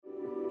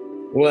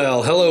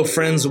Well, hello,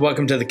 friends.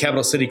 Welcome to the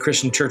Capital City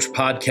Christian Church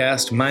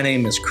podcast. My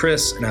name is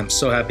Chris, and I'm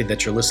so happy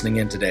that you're listening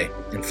in today.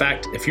 In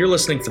fact, if you're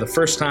listening for the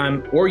first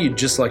time or you'd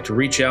just like to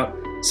reach out,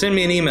 send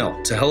me an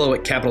email to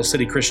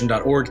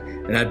hello@capitalcitychristian.org,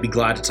 and I'd be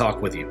glad to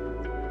talk with you.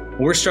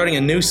 We're starting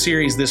a new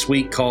series this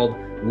week called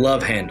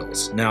Love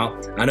Handles.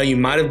 Now, I know you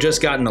might have just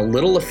gotten a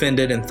little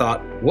offended and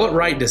thought, what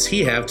right does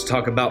he have to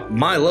talk about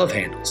my love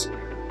handles?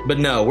 But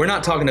no, we're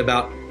not talking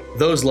about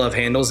those love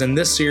handles. In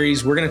this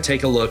series, we're going to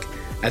take a look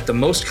at the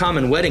most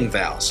common wedding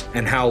vows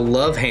and how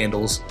love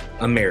handles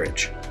a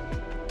marriage.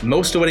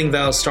 Most wedding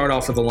vows start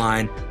off with the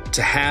line,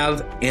 to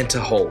have and to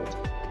hold.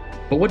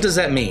 But what does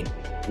that mean?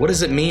 What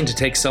does it mean to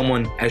take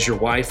someone as your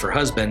wife or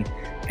husband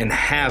and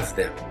have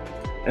them?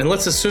 And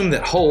let's assume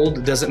that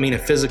hold doesn't mean a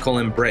physical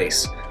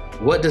embrace.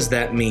 What does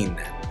that mean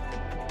then?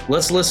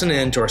 Let's listen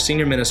in to our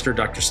senior minister,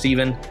 Dr.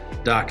 Stephen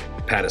Doc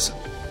Pattison.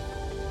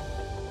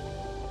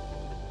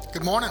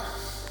 Good morning.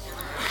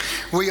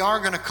 We are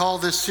going to call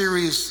this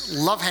series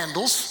Love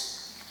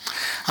Handles.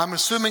 I'm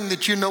assuming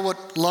that you know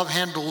what love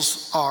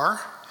handles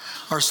are.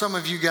 Are some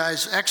of you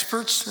guys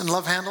experts in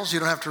love handles? You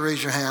don't have to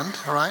raise your hand,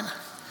 all right?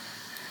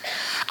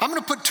 I'm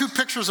going to put two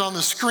pictures on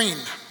the screen,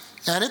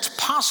 and it's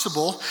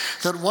possible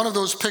that one of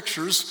those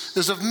pictures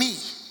is of me.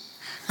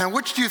 Now,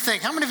 which do you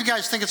think? How many of you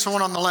guys think it's the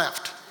one on the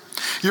left?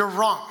 You're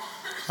wrong,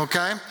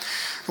 okay?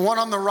 The one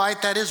on the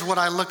right, that is what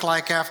I look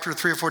like after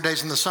 3 or 4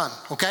 days in the sun,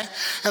 okay?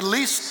 At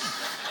least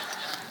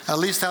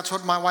that's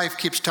what my wife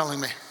keeps telling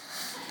me.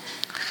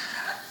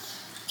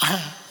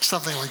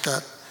 Something like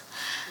that.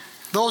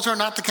 Those are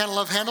not the kind of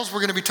love handles we're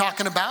going to be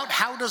talking about.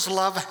 How does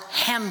love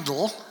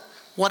handle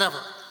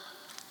whatever?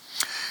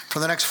 For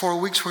the next 4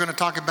 weeks, we're going to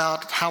talk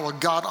about how a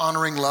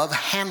God-honoring love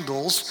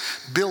handles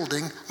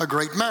building a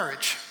great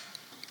marriage.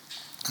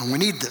 And we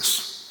need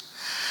this,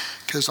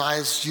 because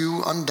as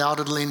you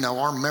undoubtedly know,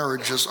 our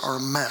marriages are a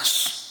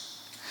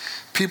mess.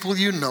 People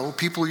you know,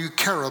 people you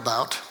care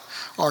about,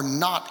 are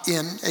not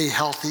in a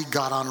healthy,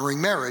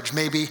 God-honoring marriage.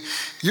 Maybe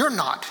you're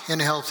not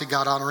in a healthy,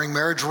 God-honoring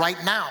marriage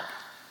right now.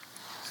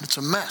 It's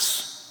a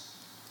mess.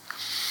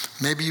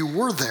 Maybe you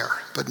were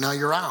there, but now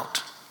you're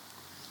out.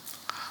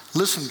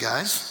 Listen,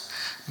 guys,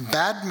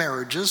 bad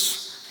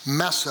marriages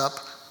mess up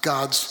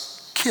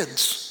God's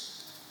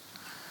kids.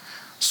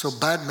 So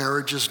bad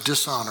marriages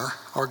dishonor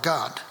our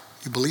God.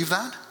 You believe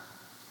that?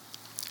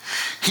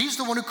 He's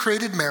the one who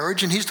created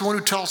marriage, and he's the one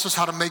who tells us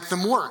how to make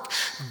them work.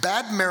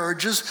 Bad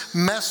marriages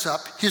mess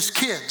up his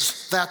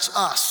kids. That's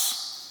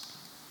us.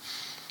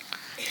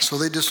 So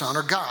they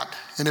dishonor God.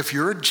 And if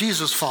you're a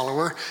Jesus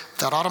follower,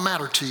 that ought to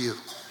matter to you.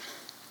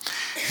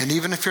 And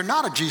even if you're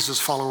not a Jesus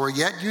follower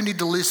yet, you need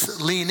to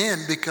lean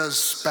in,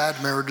 because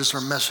bad marriages are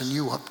messing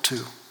you up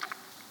too.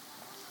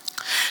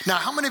 Now,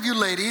 how many of you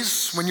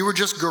ladies, when you were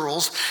just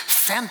girls,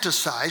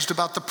 fantasized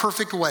about the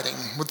perfect wedding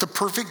with the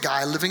perfect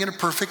guy living in a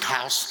perfect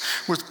house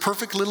with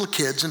perfect little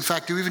kids? In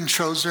fact, you even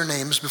chose their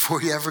names before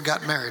you ever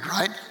got married,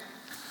 right?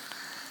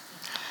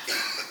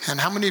 And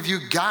how many of you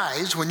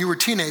guys, when you were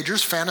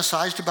teenagers,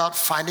 fantasized about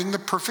finding the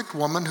perfect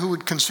woman who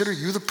would consider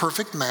you the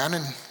perfect man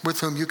and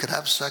with whom you could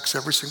have sex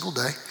every single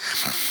day?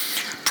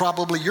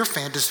 Probably your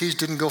fantasies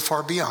didn't go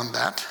far beyond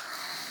that.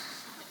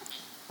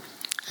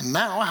 And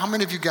now, how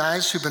many of you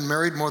guys who've been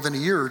married more than a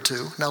year or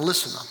two, now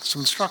listen,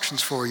 some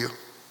instructions for you.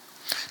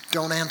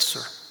 Don't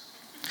answer.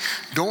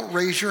 Don't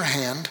raise your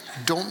hand.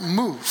 Don't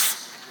move,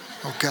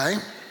 okay?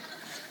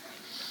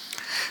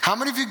 How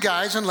many of you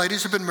guys and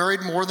ladies who've been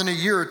married more than a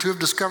year or two have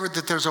discovered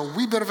that there's a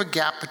wee bit of a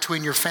gap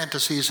between your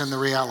fantasies and the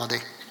reality?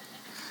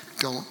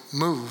 Don't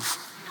move.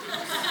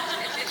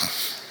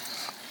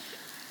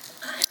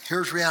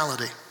 Here's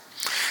reality.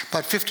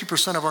 About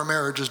 50% of our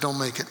marriages don't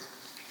make it.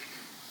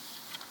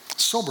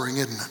 Sobering,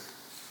 isn't it?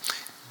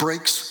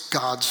 Breaks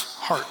God's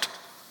heart.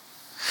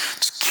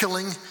 It's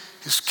killing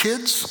his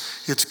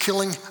kids. It's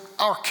killing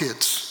our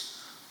kids.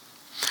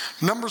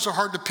 Numbers are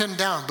hard to pin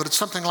down, but it's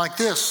something like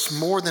this.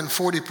 More than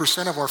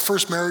 40% of our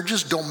first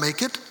marriages don't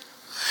make it.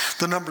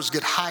 The numbers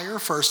get higher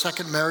for our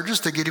second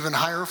marriages. They get even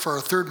higher for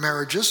our third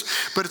marriages.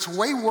 But it's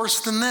way worse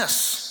than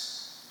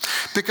this,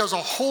 because a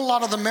whole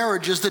lot of the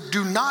marriages that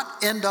do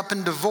not end up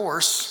in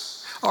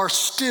divorce are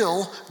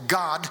still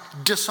God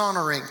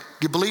dishonoring.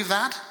 Do you believe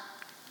that?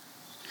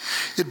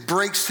 It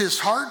breaks his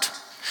heart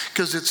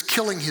because it's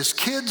killing his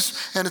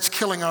kids and it's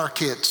killing our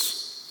kids.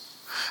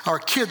 Our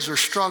kids are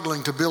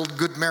struggling to build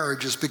good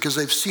marriages because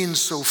they've seen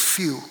so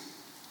few.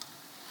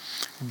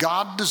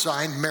 God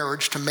designed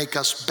marriage to make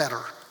us better.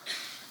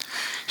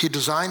 He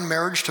designed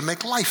marriage to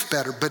make life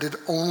better, but it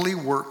only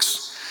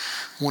works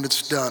when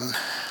it's done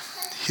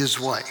his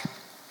way.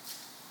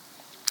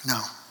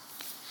 Now,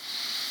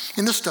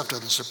 and this stuff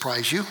doesn't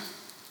surprise you.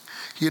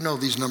 You know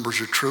these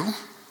numbers are true.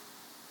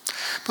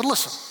 But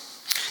listen.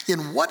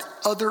 In what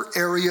other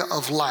area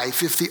of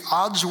life, if the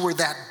odds were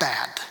that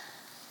bad,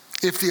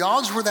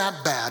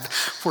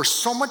 for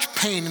so much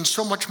pain and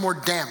so much more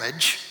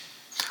damage,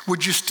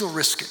 would you still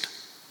risk it?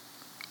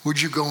 Would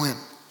you go in?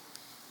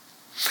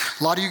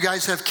 A lot of you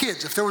guys have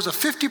kids. If there was a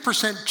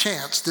 50%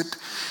 chance that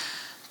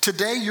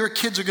today your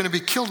kids are going to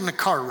be killed in a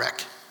car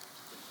wreck,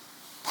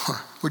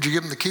 Would you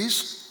give them the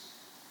keys?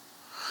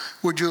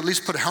 Would you at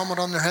least put a helmet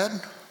on their head?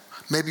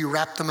 Maybe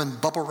wrap them in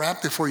bubble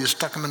wrap before you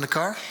stuck them in the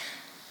car?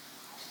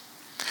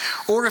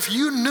 Or if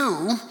you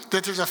knew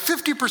that there's a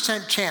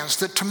 50% chance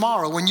that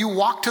tomorrow when you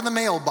walk to the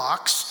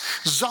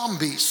mailbox,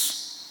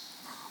 zombies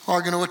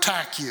are going to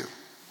attack you,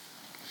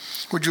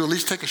 would you at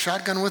least take a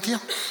shotgun with you?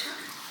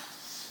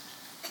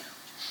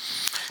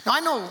 Now, I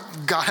know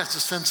God has a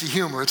sense of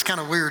humor. It's kind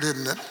of weird,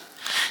 isn't it?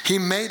 He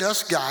made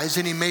us guys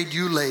and he made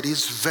you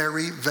ladies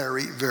very,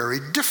 very, very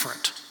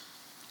different.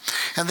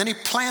 And then he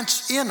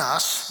plants in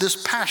us this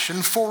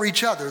passion for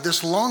each other,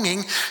 this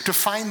longing to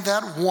find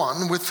that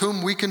one with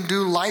whom we can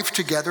do life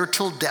together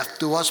till death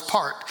do us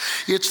part.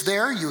 It's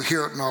there. You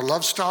hear it in our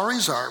love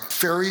stories, our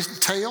fairy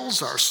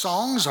tales, our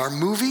songs, our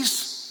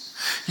movies.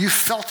 You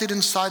felt it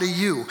inside of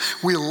you.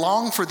 We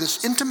long for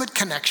this intimate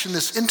connection,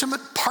 this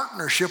intimate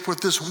partnership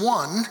with this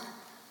one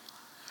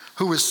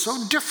who is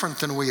so different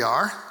than we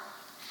are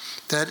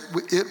that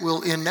it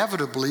will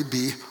inevitably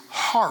be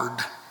hard.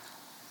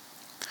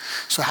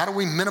 So how do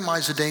we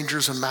minimize the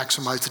dangers and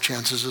maximize the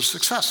chances of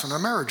success in our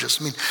marriages?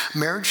 I mean,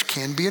 marriage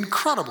can be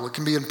incredible. It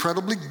can be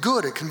incredibly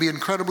good. It can be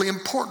incredibly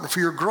important for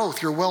your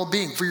growth, your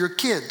well-being, for your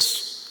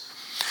kids.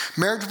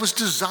 Marriage was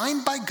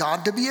designed by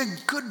God to be a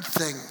good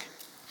thing,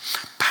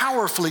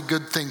 powerfully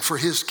good thing for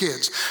his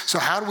kids. So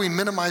how do we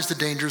minimize the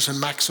dangers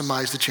and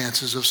maximize the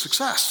chances of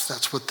success?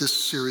 That's what this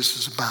series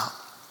is about.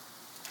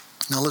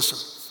 Now listen,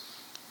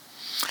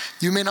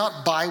 you may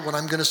not buy what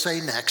I'm going to say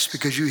next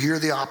because you hear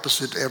the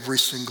opposite every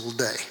single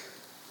day.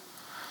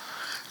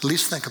 At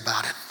least think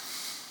about it.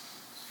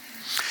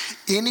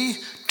 Any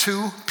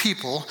two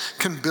people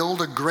can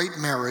build a great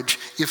marriage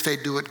if they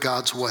do it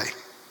God's way.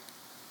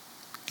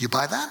 Do you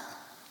buy that?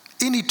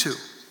 Any two.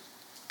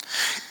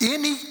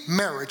 Any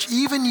marriage,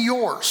 even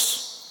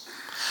yours,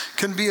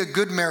 can be a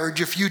good marriage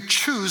if you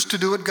choose to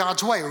do it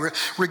God's way.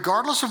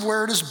 Regardless of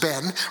where it has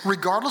been,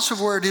 regardless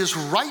of where it is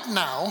right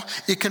now,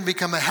 it can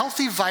become a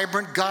healthy,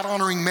 vibrant,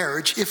 God-honoring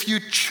marriage if you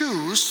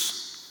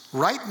choose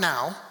right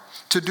now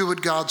to do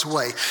it God's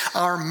way.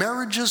 Our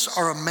marriages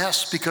are a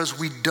mess because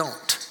we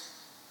don't.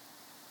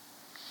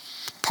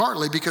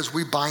 Partly because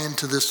we buy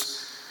into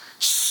this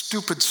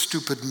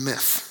stupid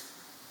myth.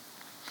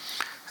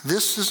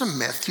 This is a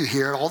myth. You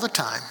hear it all the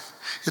time.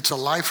 It's a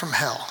lie from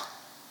hell.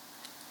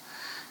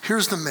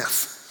 Here's the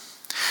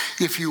myth.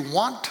 If you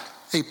want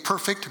a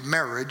perfect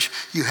marriage,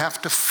 you have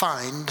to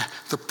find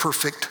the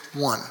perfect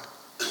one.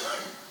 You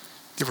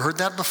ever heard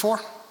that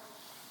before?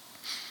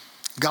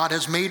 God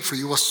has made for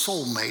you a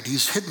soulmate.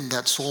 He's hidden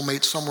that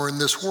soulmate somewhere in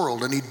this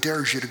world, and he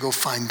dares you to go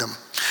find him.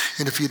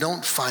 And if you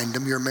don't find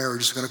him, your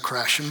marriage is going to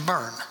crash and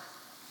burn.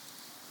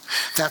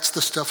 That's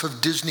the stuff of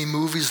Disney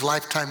movies,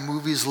 Lifetime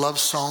movies, love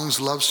songs,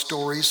 love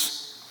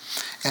stories,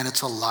 and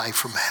it's a lie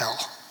from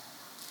hell.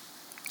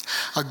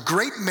 A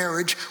great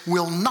marriage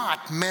will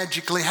not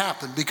magically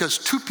happen because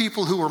two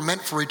people who are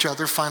meant for each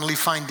other finally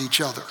find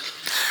each other.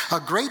 A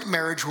great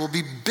marriage will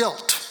be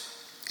built.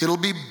 It'll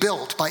be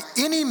built by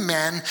any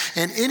man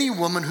and any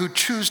woman who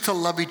choose to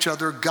love each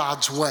other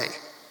God's way.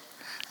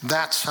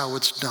 That's how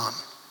it's done.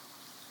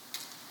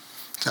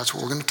 That's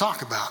what we're going to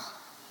talk about.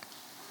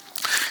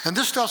 And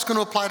this stuff's going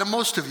to apply to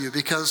most of you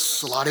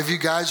because a lot of you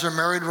guys are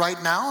married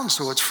right now, and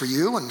so it's for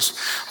you. And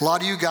a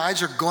lot of you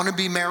guys are going to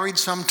be married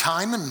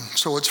sometime, and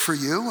so it's for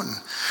you. And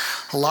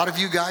a lot of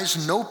you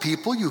guys know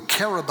people, you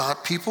care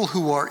about people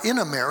who are in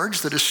a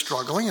marriage that is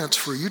struggling, and it's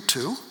for you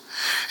too.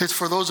 It's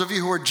for those of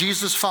you who are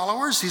Jesus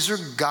followers. These are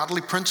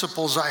godly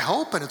principles, I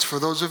hope. And it's for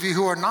those of you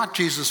who are not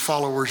Jesus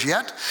followers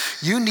yet.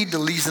 You need to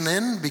listen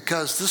in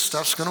because this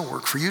stuff's going to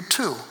work for you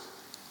too.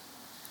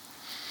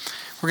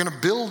 We're going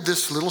to build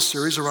this little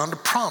series around a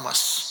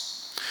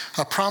promise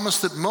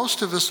that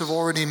most of us have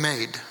already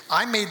made.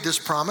 I made this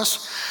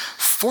promise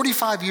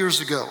 45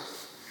 years ago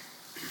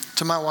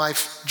to my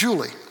wife,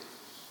 Julie.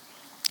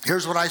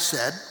 Here's what I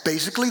said,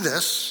 basically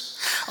this.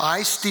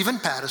 I, Stephen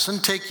Pattison,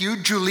 take you,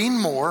 Julene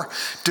Moore,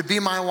 to be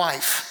my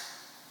wife.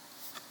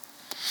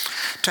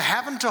 To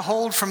have and to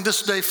hold from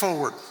this day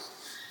forward.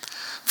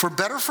 For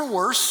better, for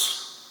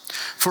worse,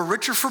 for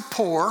richer, for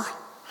poor,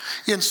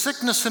 in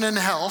sickness and in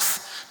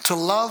health, to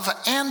love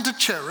and to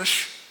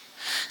cherish,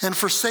 and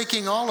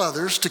forsaking all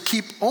others, to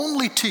keep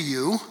only to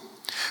you,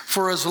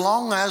 for as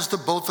long as the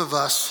both of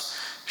us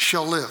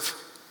shall live.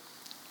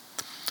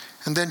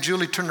 And then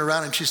Julie turned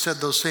around and she said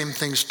those same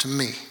things to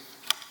me.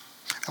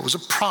 It was a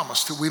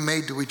promise that we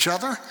made to each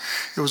other.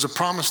 It was a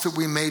promise that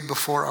we made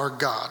before our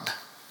God.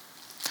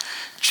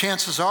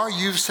 Chances are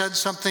you've said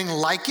something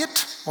like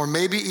it, or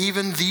maybe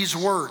even these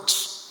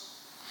words.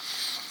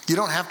 You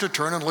don't have to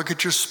turn and look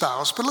at your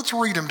spouse, but let's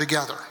read them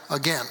together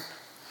again.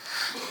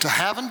 To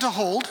have and to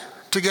hold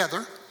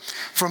together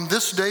from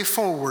this day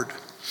forward,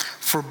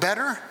 for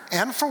better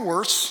and for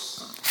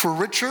worse, for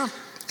richer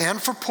and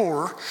for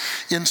poorer,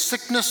 in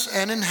sickness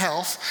and in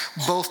health,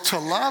 both to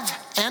love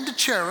and to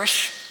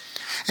cherish,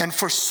 and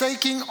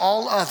forsaking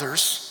all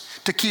others,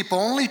 to keep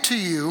only to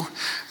you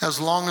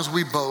as long as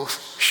we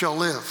both shall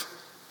live.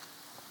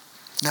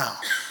 Now,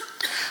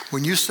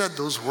 when you said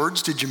those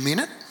words, did you mean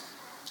it?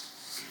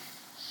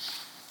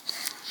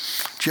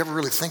 Did you ever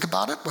really think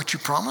about it, what you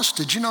promised?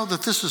 Did you know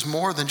that this is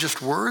more than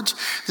just words?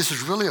 This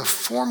is really a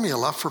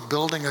formula for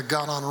building a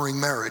God-honoring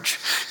marriage.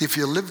 If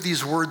you live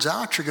these words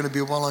out, you're going to be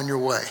well on your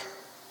way.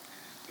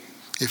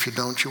 If you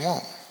don't, you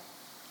won't.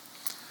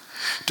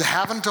 To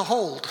have and to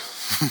hold,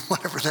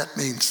 whatever that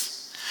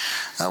means.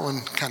 That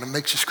one kind of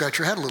makes you scratch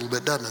your head a little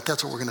bit, doesn't it?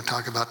 That's what we're going to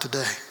talk about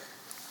today.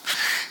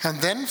 And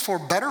then for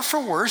better,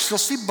 for worse, you'll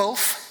see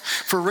both.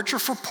 For richer,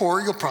 for poor,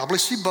 you'll probably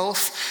see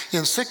both.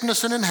 In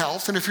sickness and in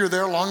health, and if you're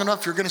there long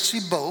enough, you're going to see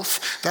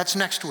both. That's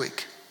next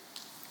week.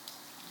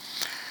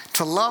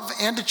 To love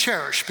and to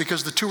cherish,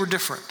 because the two are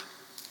different.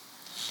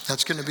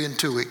 That's going to be in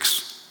 2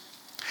 weeks.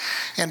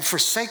 And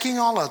forsaking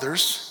all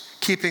others,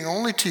 keeping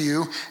only to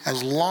you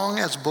as long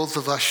as both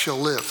of us shall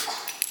live.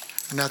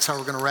 And that's how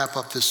we're going to wrap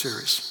up this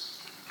series.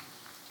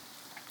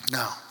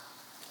 Now,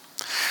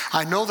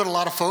 I know that a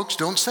lot of folks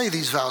don't say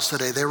these vows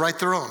today. They write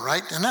their own,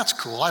 right? And that's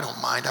cool. I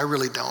don't mind. I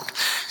really don't.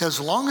 As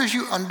long as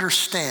you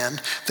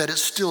understand that it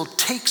still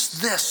takes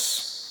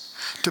this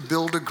to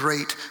build a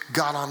great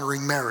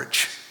God-honoring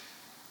marriage.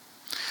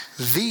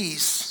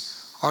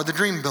 These are the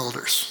dream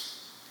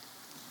builders.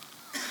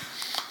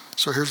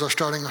 So here's our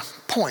starting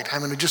point. I'm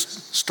going to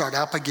just start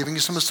out by giving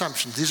you some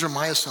assumptions. These are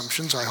my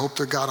assumptions. I hope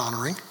they're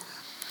God-honoring.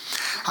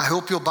 I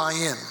hope you'll buy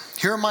in.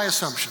 Here are my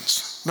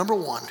assumptions. Number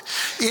one,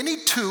 any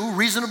two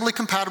reasonably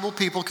compatible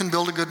people can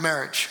build a good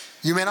marriage.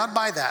 You may not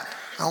buy that.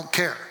 I don't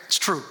care. It's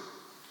true.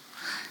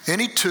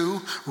 Any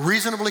two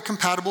reasonably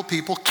compatible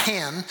people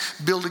can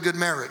build a good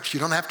marriage. You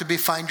don't have to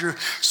find your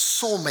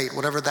soulmate,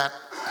 whatever that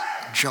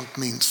junk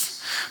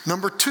means.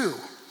 Number two,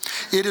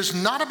 it is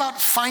not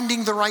about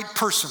finding the right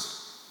person.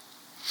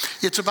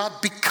 It's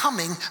about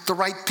becoming the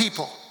right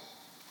people.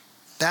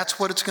 That's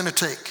what it's going to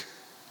take.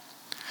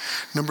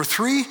 Number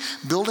three,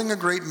 building a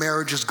great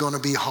marriage is going to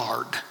be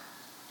hard.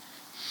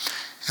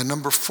 And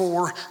number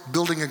four,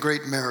 building a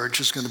great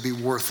marriage is going to be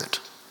worth it.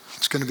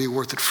 It's going to be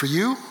worth it for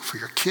you, for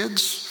your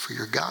kids, for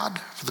your God,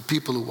 for the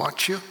people who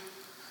watch you.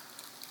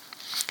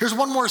 Here's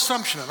one more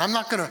assumption, and I'm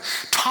not going to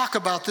talk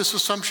about this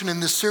assumption in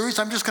this series.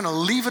 I'm just going to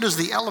leave it as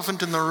the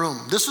elephant in the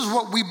room. This is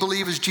what we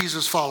believe as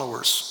Jesus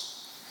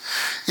followers.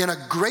 In a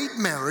great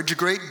marriage, a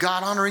great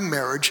God-honoring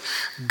marriage,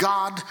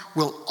 God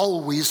will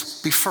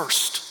always be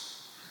first.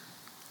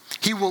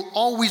 He will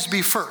always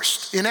be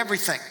first in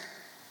everything.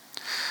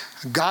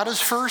 God is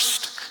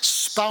first,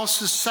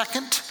 spouse is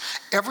second,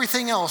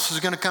 everything else is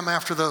going to come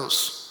after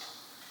those.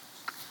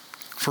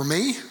 For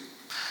me,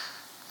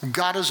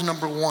 God is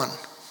number one.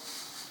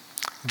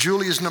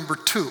 Julie is number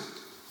two.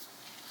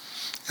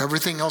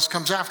 Everything else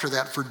comes after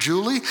that. For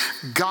Julie,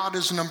 God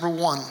is number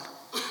one.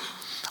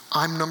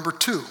 I'm number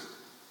two.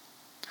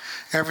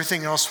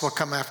 Everything else will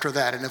come after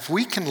that. And if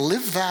we can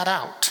live that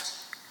out,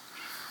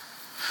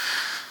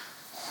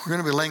 we're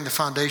going to be laying the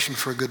foundation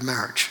for a good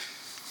marriage.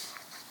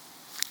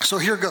 So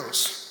here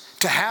goes.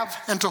 To have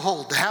and to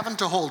hold. To have and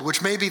to hold,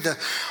 which may be the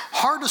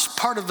hardest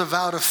part of the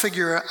vow to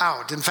figure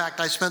out. In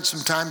fact, I spent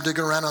some time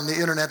digging around on the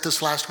internet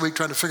this last week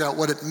trying to figure out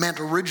what it meant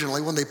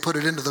originally when they put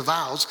it into the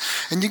vows.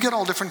 And you get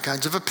all different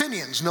kinds of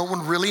opinions. No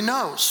one really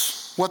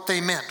knows what they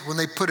meant when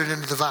they put it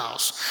into the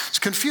vows. It's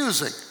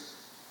confusing.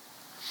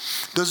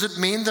 Does it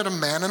mean that a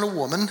man and a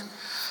woman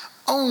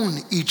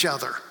own each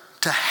other?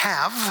 To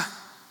have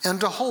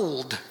and to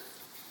hold.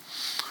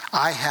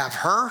 I have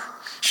her,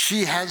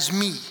 she has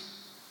me.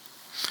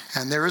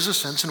 And there is a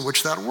sense in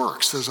which that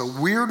works. There's a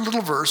weird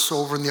little verse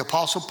over in the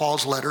Apostle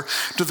Paul's letter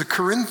to the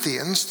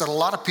Corinthians that a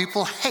lot of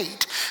people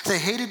hate. They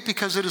hate it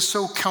because it is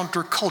so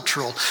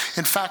countercultural.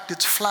 In fact,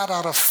 it's flat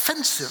out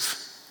offensive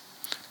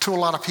to a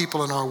lot of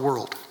people in our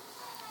world.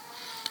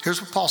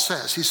 Here's what Paul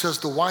says. He says,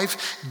 the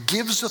wife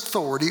gives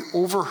authority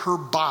over her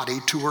body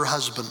to her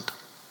husband.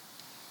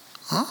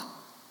 Huh?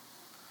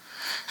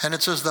 And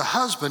it says the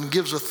husband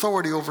gives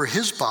authority over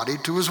his body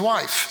to his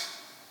wife.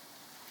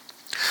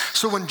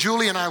 So when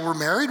Julie and I were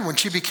married, when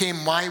she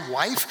became my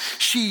wife,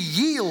 she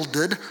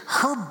yielded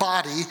her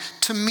body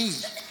to me.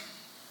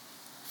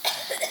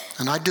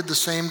 And I did the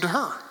same to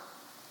her,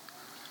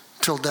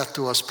 till death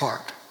do us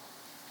part.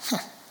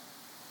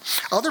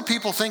 Other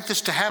people think this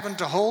to have and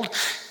to hold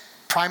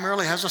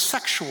primarily has a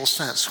sexual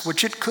sense,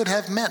 which it could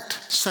have meant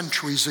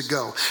centuries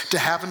ago, to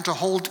have and to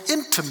hold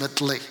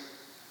intimately,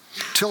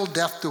 till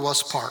death do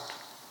us part.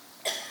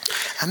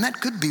 And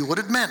that could be what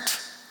it meant.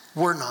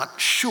 We're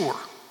not sure.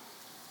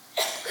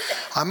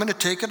 I'm going to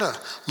take it a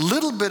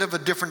little bit of a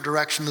different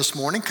direction this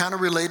morning, kind of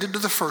related to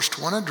the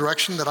first one, a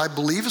direction that I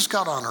believe is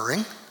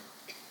God-honoring.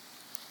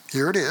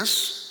 Here it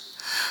is.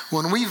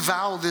 When we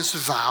vow this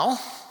vow,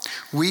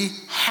 we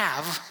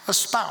have a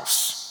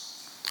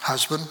spouse,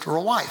 husband or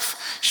a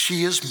wife.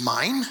 She is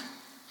mine,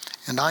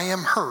 and I am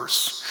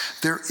hers.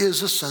 There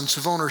is a sense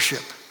of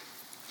ownership.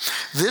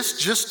 This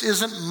just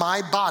isn't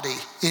my body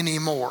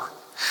anymore.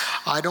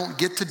 I don't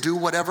get to do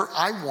whatever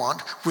I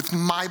want with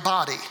my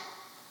body.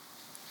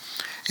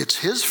 It's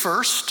his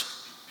first,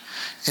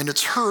 and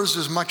it's hers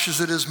as much as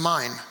it is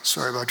mine.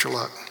 Sorry about your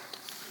luck.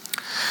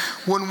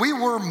 When we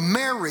were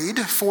married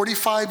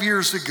 45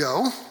 years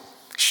ago,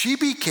 she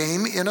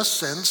became, in a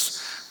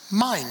sense,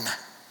 mine.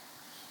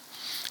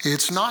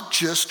 It's not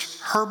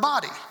just her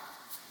body.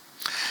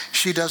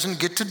 She doesn't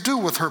get to do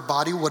with her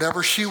body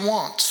whatever she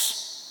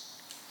wants.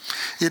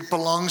 It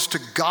belongs to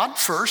God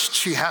first.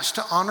 She has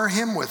to honor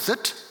him with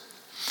it.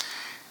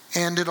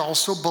 And it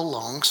also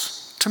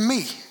belongs to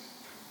me.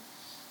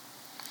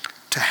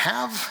 To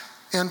have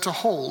and to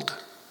hold.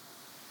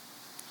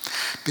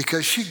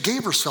 Because she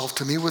gave herself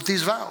to me with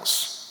these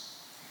vows.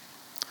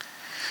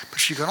 But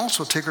she can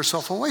also take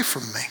herself away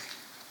from me.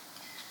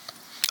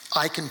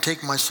 I can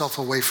take myself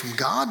away from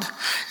God,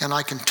 and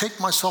I can take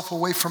myself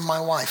away from my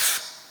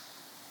wife.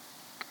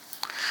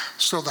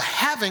 So the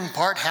having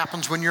part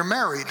happens when you're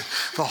married.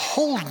 The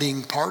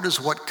holding part is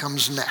what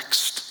comes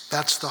next.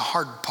 That's the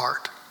hard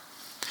part.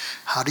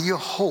 How do you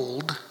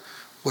hold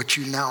what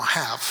you now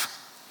have?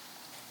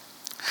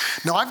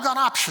 Now, I've got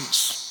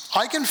options.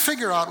 I can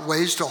figure out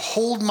ways to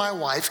hold my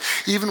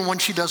wife even when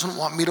she doesn't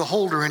want me to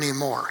hold her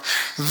anymore.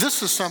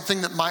 This is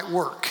something that might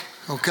work,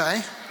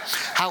 okay?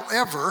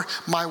 However,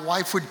 my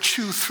wife would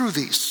chew through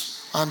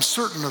these. I'm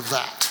certain of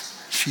that.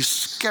 She's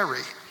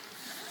scary.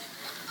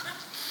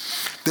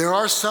 There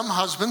are some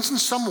husbands and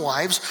some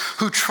wives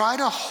who try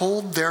to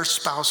hold their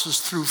spouses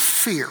through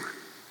fear.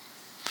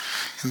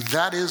 And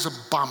that is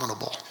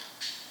abominable.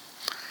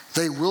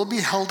 They will be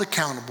held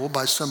accountable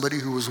by somebody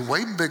who is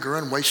way bigger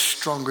and way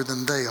stronger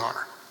than they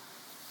are.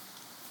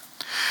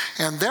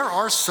 And there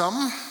are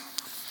some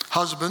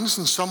husbands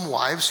and some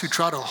wives who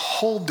try to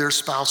hold their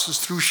spouses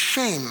through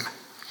shame.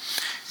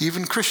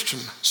 Even Christian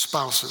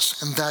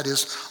spouses, and that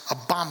is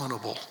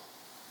abominable.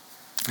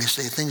 They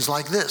say things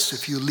like this: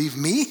 if you leave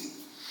me,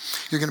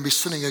 you're going to be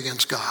sinning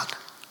against God,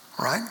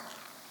 right?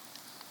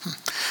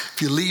 If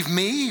you leave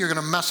me, you're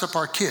going to mess up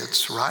our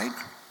kids, right?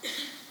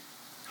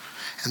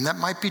 And that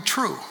might be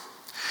true,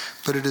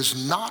 but it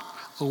is not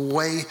a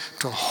way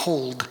to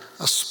hold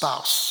a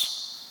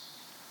spouse.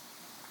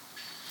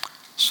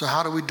 So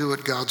how do we do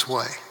it God's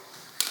way?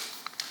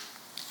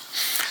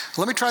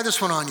 Let me try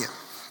this one on you.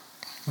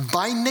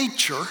 By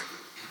nature,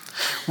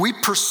 we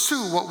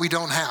pursue what we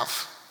don't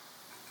have.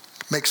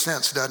 Makes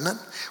sense, doesn't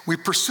it? We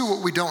pursue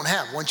what we don't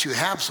have. Once you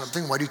have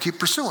something, why do you keep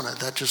pursuing it?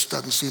 That just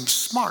doesn't seem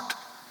smart.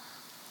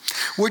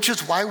 Which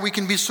is why we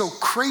can be so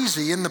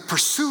crazy in the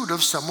pursuit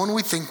of someone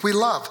we think we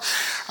love.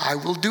 I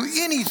will do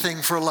anything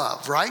for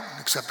love, right?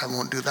 Except I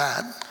won't do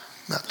that.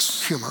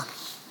 That's humor.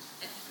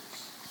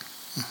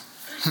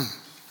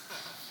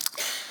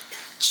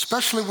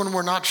 Especially when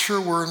we're not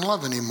sure we're in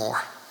love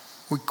anymore.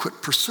 We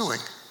quit pursuing.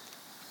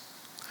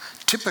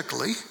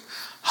 Typically,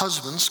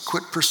 husbands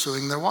quit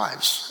pursuing their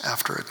wives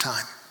after a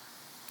time.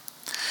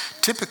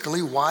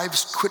 Typically,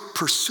 wives quit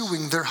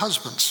pursuing their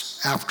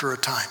husbands after a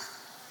time.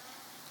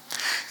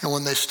 And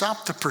when they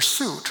stop the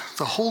pursuit,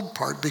 the hold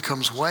part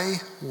becomes way,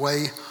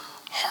 way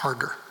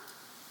harder.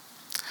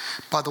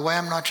 By the way,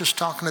 I'm not just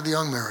talking to the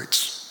young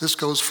marrieds. This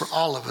goes for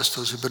all of us,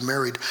 those who've been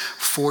married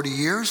 40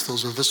 years,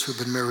 those of us who've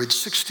been married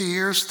 60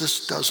 years.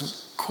 This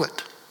doesn't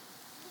quit.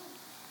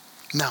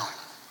 Now,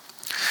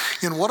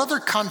 in what other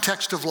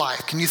context of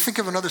life can you think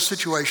of another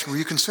situation where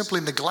you can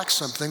simply neglect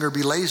something or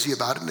be lazy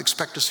about it and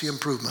expect to see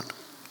improvement?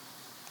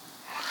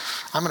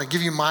 I'm going to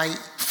give you my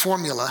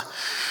formula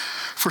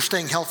for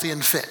staying healthy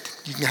and fit.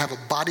 You can have a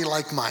body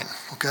like mine,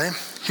 okay?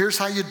 Here's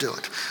how you do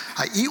it.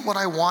 I eat what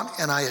I want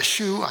and I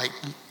eschew, I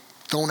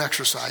don't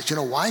exercise. You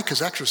know why?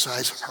 Because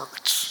exercise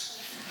hurts.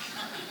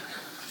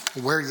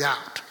 It'll wear you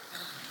out.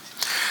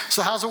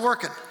 So how's it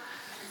working?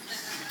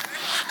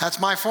 That's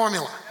my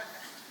formula.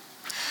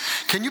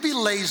 Can you be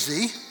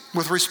lazy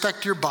with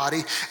respect to your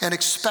body and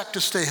expect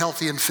to stay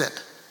healthy and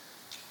fit?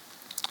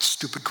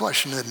 Stupid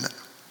question, isn't it?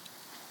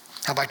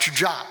 How about your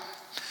job?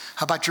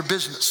 How about your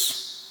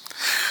business?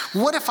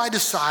 What if I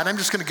decide I'm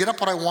just going to get up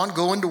when I want,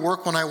 go into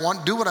work when I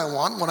want, do what I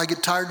want. When I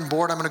get tired and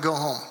bored, I'm going to go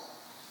home.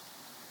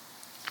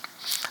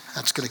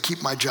 That's going to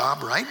keep my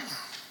job, right?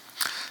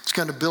 It's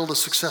going to build a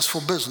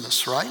successful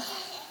business, right?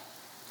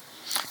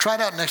 Try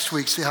it out next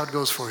week, see how it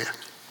goes for you.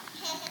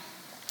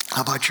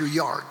 How about your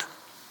yard?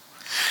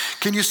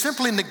 Can you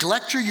simply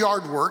neglect your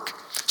yard work,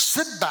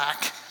 sit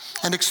back,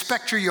 and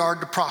expect your yard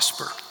to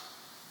prosper?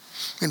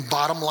 And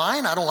bottom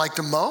line, I don't like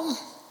to mow.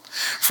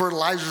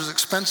 Fertilizer is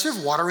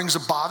expensive. Watering's a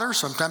bother.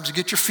 Sometimes you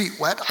get your feet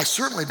wet. I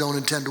certainly don't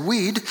intend to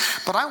weed,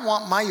 but I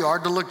want my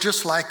yard to look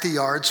just like the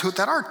yards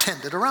that are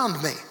tended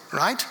around me,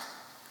 right?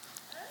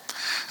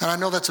 And I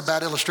know that's a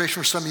bad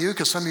illustration for some of you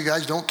because some of you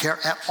guys don't care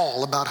at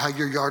all about how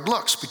your yard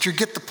looks, but you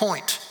get the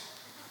point.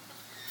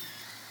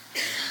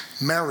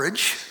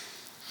 Marriage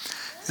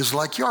is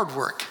like yard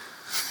work.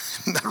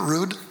 Isn't that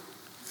rude?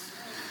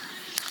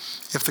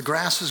 If the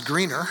grass is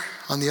greener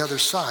on the other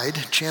side,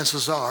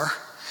 chances are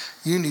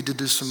you need to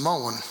do some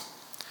mowing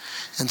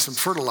and some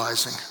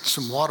fertilizing,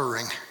 some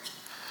watering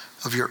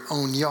of your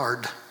own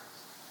yard.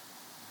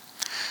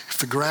 If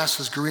the grass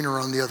is greener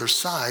on the other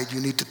side, you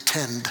need to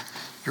tend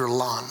your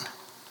lawn.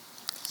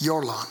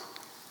 Your lawn.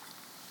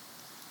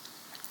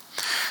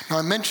 Now,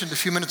 I mentioned a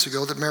few minutes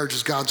ago that marriage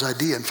is God's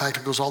idea. In fact,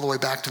 it goes all the way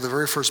back to the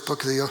very first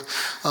book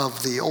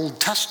of the Old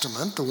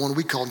Testament, the one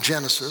we call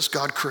Genesis.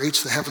 God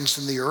creates the heavens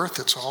and the earth.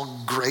 It's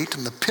all great.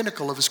 And the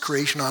pinnacle of his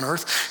creation on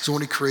earth is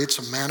when he creates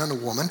a man and a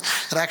woman.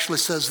 It actually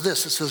says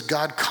this. It says,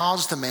 God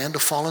caused the man to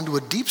fall into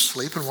a deep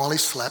sleep, and while he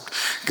slept,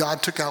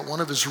 God took out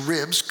one of his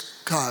ribs,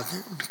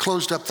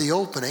 closed up the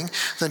opening.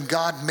 Then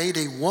God made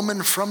a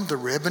woman from the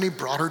rib, and he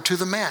brought her to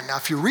the man. Now,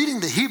 if you're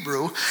reading the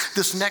Hebrew,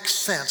 this next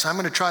sense, I'm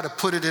going to try to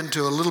put it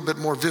into a little bit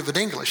more vivid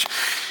English.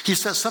 He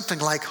says something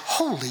like,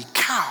 holy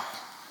cow.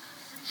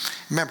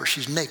 Remember,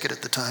 she's naked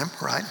at the time,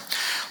 right?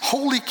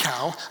 Holy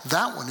cow,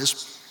 that one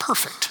is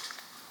perfect.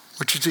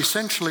 Which is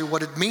essentially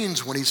what it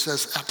means when he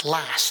says, at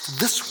last,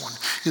 this one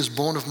is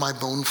bone of my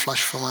bone,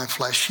 flesh of my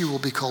flesh. She will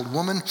be called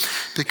woman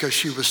because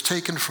she was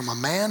taken from a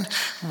man,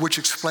 which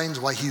explains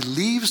why he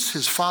leaves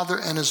his father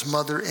and his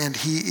mother, and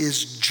he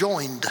is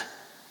joined.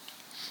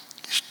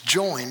 He's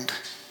joined,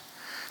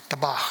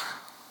 tabach,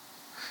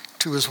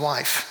 to his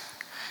wife,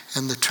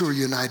 and the two are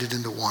united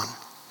into one.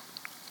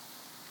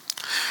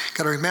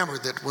 Got to remember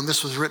that when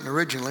this was written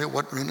originally, it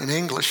wasn't in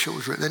English, it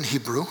was written in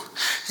Hebrew.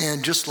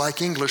 And just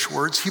like English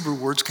words, Hebrew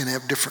words can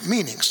have different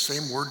meanings.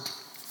 Same word,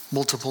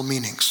 multiple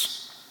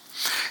meanings.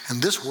 And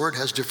this word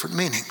has different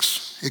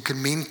meanings. It can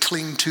mean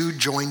cling to,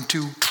 join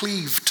to,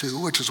 cleave to,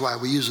 which is why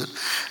we use it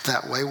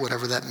that way,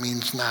 whatever that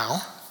means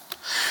now.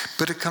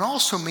 But it can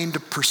also mean to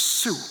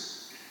pursue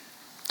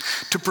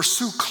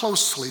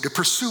closely, to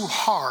pursue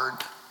hard.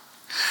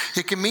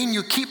 It can mean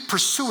you keep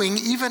pursuing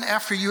even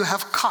after you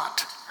have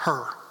caught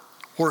her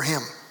or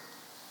him.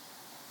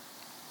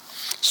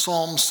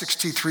 Psalm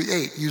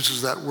 63:8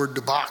 uses that word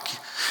debak.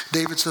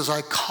 David says,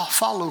 I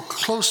follow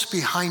close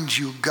behind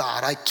you,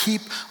 God. I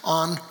keep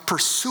on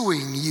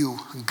pursuing you,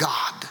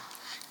 God.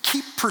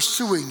 Keep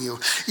pursuing you,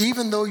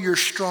 even though your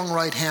strong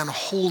right hand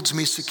holds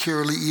me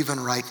securely even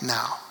right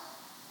now.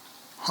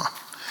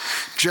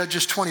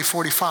 Judges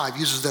 20:45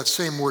 uses that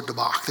same word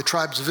debak. The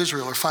tribes of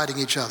Israel are fighting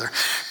each other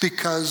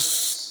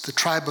because the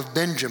tribe of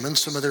Benjamin,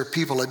 some of their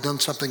people had done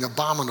something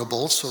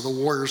abominable, so the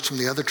warriors from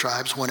the other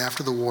tribes went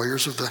after the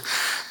warriors of the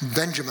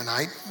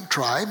Benjaminite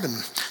tribe,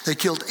 and they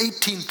killed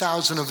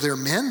 18,000 of their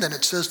men. Then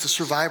it says the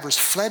survivors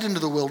fled into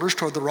the wilderness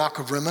toward the rock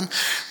of Rimmon.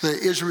 The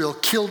Israel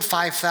killed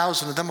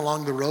 5,000 of them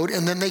along the road,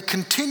 and then they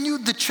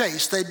continued the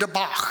chase. They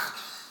debach.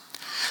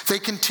 They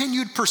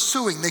continued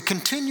pursuing. They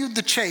continued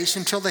the chase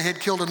until they had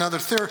killed another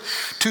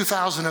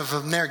 2,000 of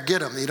them there. Get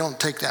them. You don't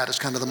take that as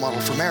kind of the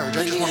model for marriage.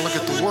 I just want to look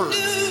at the word.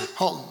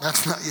 Hold on,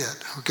 that's not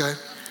yet, okay?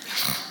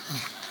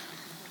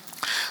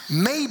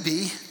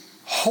 Maybe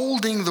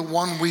holding the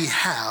one we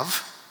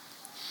have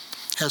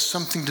has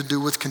something to do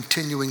with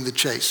continuing the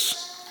chase,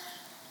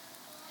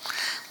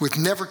 with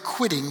never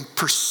quitting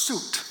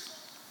pursuit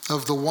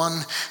of the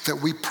one that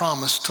we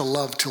promised to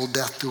love till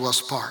death do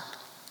us part.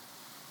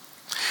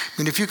 I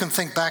mean, if you can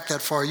think back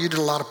that far, you did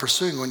a lot of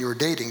pursuing when you were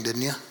dating,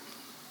 didn't you?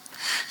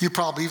 You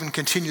probably even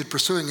continued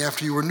pursuing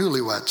after you were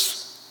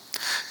newlyweds.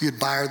 You'd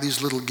buy her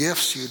these little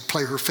gifts. You'd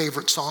play her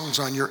favorite songs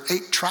on your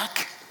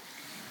 8-track.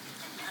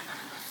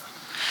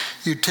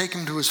 You'd take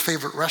him to his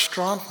favorite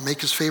restaurant, make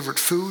his favorite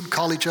food,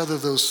 call each other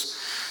those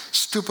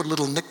stupid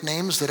little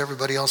nicknames that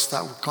everybody else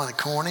thought were kind of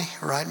corny,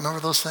 right? Remember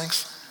those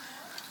things?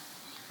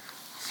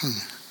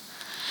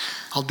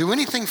 I'll do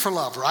anything for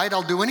love, right?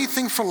 I'll do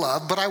anything for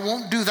love, but I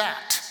won't do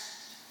that.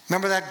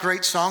 Remember that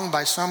great song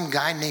by some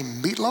guy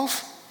named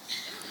Meatloaf?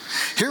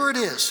 Here it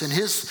is in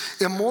his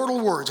immortal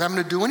words. I'm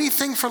going to do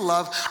anything for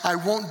love. I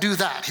won't do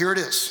that. Here it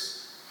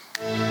is.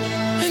 And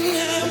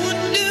I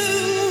would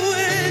do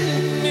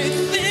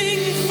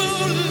anything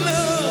for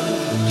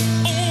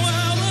love. Oh,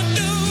 I would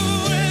do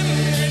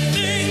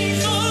anything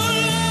for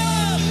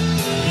love.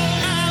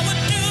 I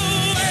would do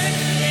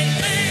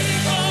anything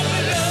for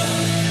love.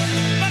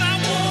 But I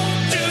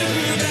won't do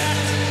that.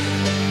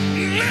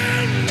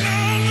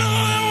 No,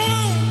 I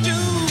won't do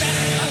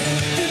that. I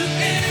would do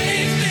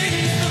anything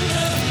for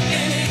love.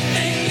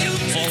 Anything you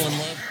fall in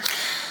love.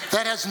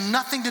 That has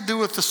nothing to do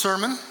with the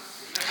sermon.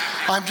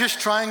 I'm just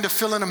trying to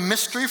fill in a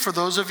mystery for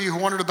those of you who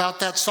wondered about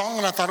that song,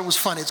 and I thought it was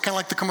funny. It's kind of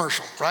like the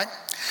commercial, right?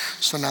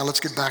 So now let's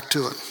get back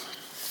to it.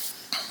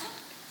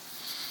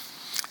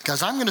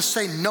 Guys, I'm going to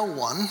say no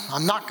one.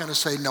 I'm not going to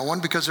say no one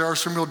because there are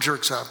some real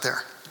jerks out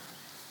there.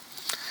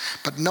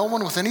 But no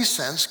one with any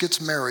sense gets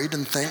married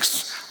and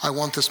thinks, I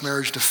want this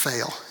marriage to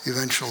fail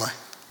eventually.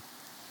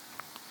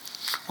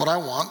 What I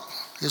want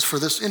is for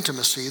this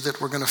intimacy that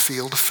we're going to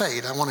feel to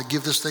fade. I want to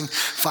give this thing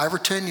 5 or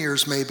 10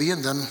 years maybe,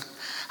 and then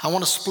I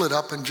want to split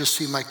up and just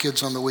see my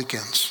kids on the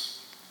weekends.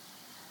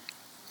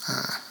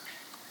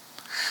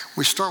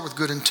 We start with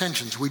good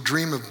intentions. We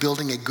dream of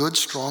building a good,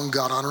 strong,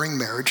 God-honoring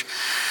marriage,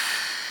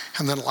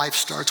 and then life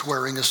starts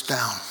wearing us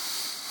down.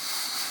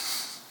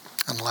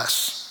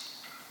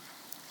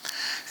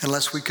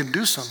 Unless we can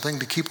do something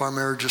to keep our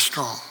marriages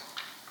strong.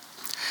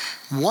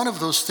 One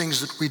of those things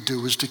that we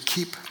do is to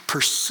keep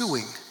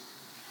pursuing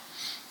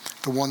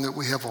the one that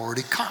we have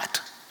already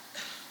caught,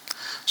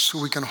 so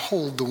we can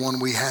hold the one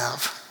we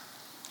have.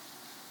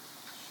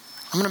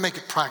 I'm going to make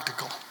it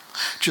practical.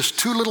 Just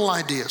 2 little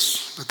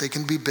ideas, but they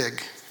can be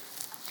big.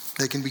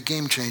 They can be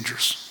game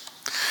changers.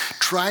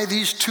 Try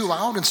these 2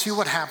 out and see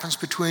what happens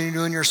between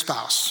you and your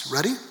spouse.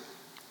 Ready?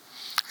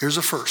 Here's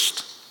a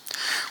first.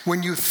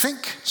 When you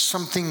think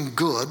something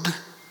good,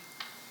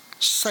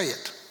 say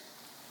it.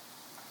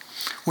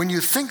 When you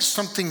think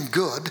something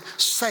good,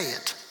 say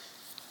it.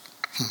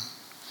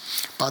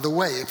 By the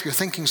way, if you're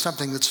thinking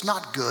something that's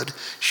not good,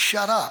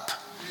 shut up.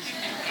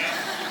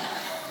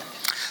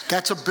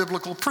 That's a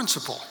biblical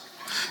principle.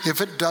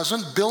 If it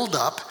doesn't build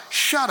up,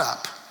 shut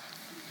up.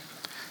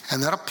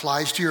 And that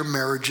applies to your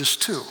marriages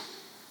too.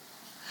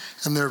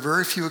 And there are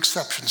very few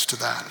exceptions to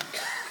that.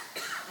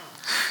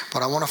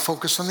 But I want to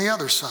focus on the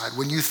other side.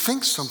 When you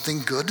think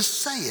something good,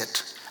 say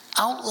it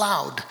out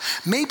loud.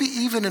 Maybe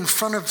even in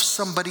front of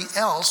somebody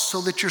else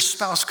so that your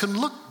spouse can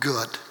look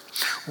good.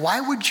 Why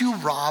would you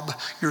rob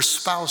your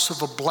spouse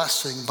of a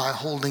blessing by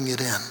holding it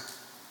in?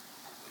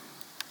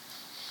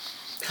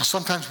 Now,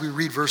 sometimes we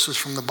read verses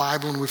from the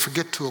Bible and we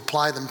forget to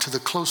apply them to the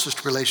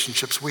closest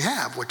relationships we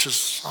have, which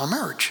is our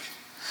marriage.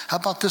 How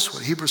about this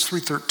one? Hebrews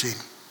 3:13.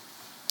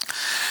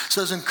 It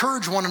says,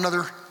 encourage one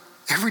another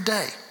every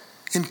day.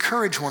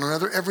 Encourage one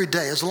another every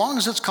day, as long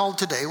as it's called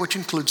today, which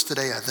includes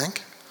today, I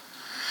think,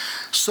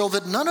 so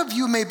that none of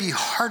you may be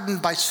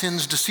hardened by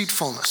sin's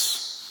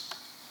deceitfulness.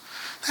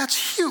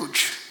 That's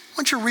huge.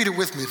 Why don't you read it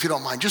with me if you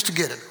don't mind, just to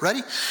get it.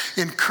 Ready?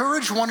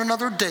 Encourage one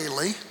another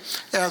daily,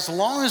 as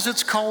long as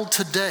it's called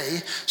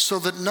today, so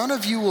that none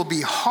of you will be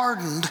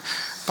hardened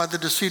by the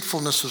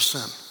deceitfulness of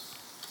sin.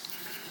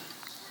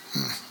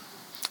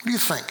 What do you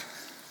think?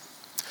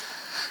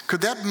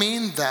 Could that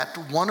mean that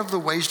one of the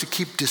ways to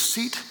keep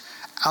deceit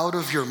out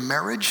of your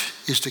marriage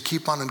is to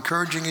keep on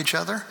encouraging each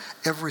other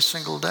every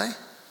single day?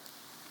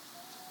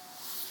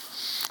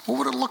 What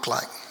would it look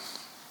like?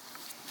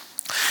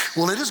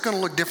 Well, it is going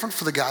to look different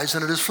for the guys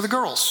than it is for the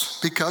girls,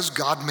 because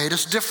God made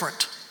us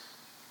different.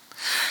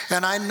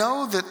 And I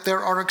know that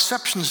there are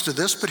exceptions to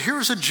this, but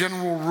here's a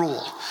general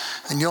rule,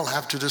 and you'll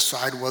have to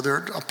decide whether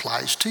it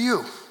applies to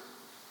you.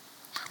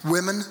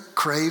 Women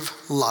crave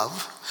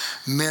love.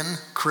 Men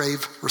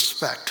crave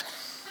respect.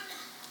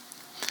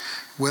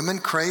 Women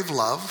crave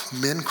love.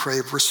 Men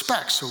crave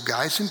respect. So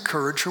guys,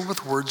 encourage her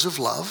with words of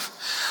love.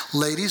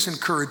 Ladies,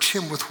 encourage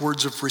him with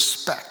words of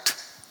respect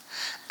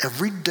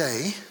every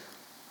day,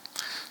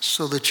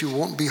 so that you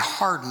won't be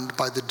hardened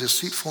by the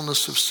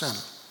deceitfulness of sin.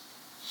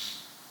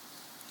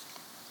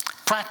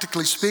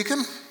 Practically speaking,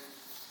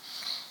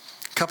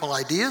 a couple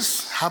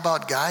ideas. How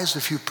about, guys,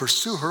 if you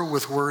pursue her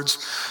with words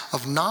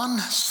of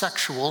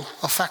non-sexual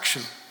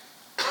affection?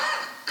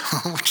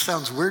 Which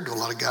sounds weird to a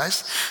lot of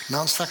guys.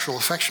 Non-sexual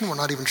affection, we're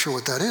not even sure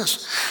what that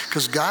is.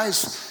 Because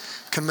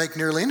guys can make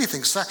nearly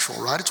anything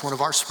sexual, right? It's one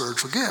of our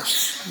spiritual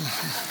gifts.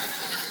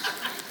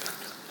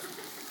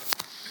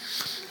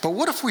 But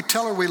what if we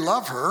tell her we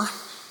love her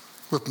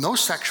with no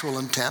sexual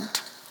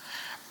intent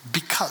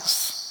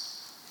because.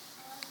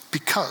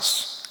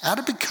 Add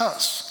a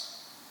because.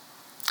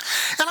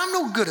 And I'm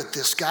no good at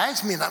this,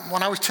 guys. I mean,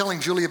 when I was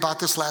telling Julie about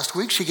this last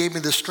week, she gave me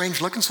this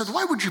strange look and said,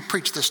 why would you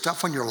preach this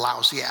stuff when you're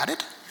lousy at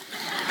it?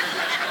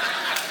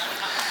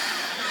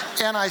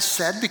 And I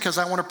said, because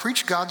I want to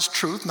preach God's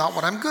truth, not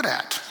what I'm good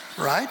at,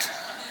 right?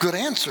 Good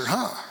answer,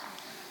 huh?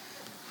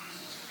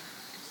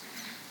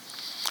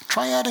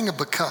 Try adding a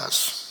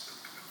because.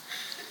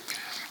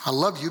 I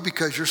love you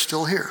because you're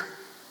still here.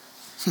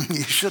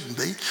 You shouldn't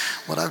be,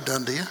 what I've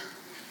done to you.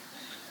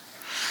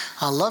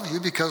 I love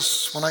you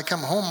because when I come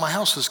home, my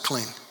house is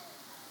clean.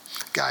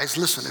 Guys,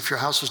 listen, if your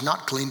house is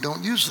not clean,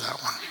 don't use that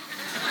one.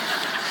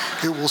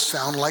 It will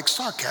sound like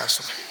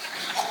sarcasm.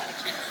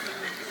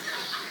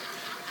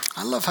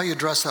 I love how you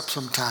dress up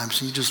sometimes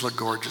and you just look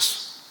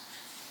gorgeous.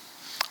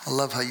 I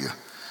love how you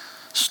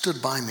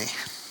stood by me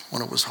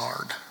when it was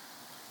hard.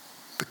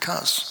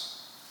 Because.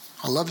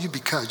 I love you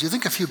because. You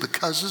think a few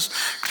becauses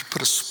could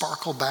put a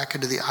sparkle back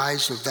into the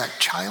eyes of that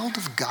child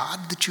of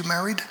God that you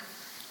married?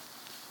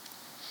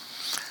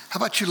 How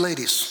about you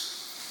ladies?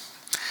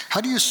 How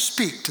do you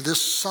speak to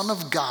this Son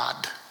of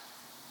God?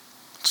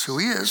 That's who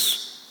he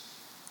is.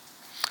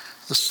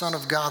 The Son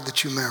of God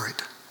that you married.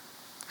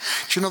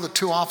 Do you know that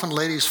too often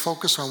ladies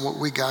focus on what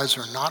we guys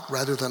are not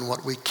rather than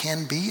what we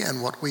can be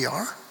and what we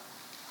are?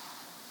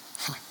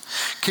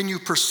 Can you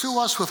pursue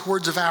us with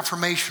words of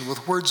affirmation,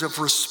 with words of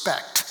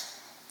respect?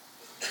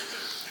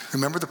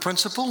 Remember the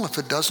principle? If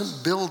it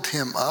doesn't build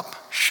him up,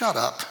 shut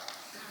up.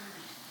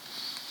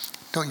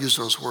 Don't use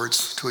those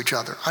words to each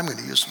other. I'm going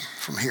to use them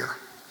from here.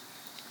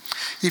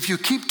 If you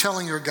keep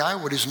telling your guy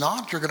what he's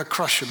not, you're going to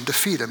crush him,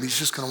 defeat him. He's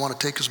just going to want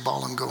to take his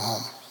ball and go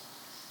home.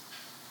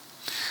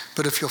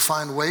 But if you'll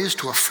find ways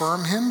to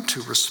affirm him,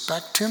 to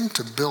respect him,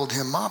 to build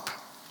him up,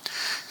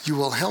 you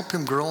will help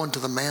him grow into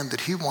the man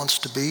that he wants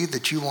to be,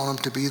 that you want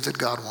him to be, that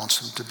God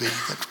wants him to be,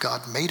 that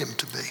God made him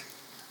to be.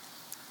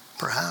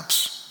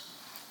 Perhaps.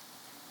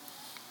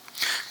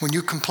 When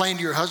you complain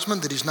to your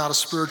husband that he's not a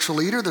spiritual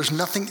leader, there's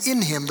nothing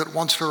in him that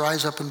wants to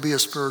rise up and be a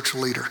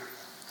spiritual leader,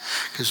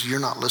 because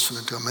you're not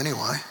listening to him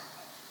anyway.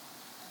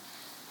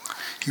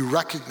 He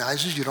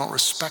recognizes you don't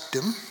respect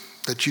him,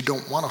 that you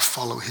don't want to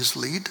follow his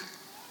lead.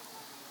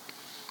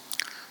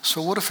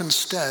 So what if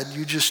instead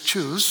you just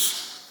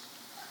choose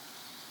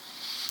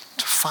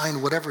to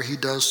find whatever he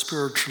does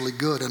spiritually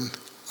good and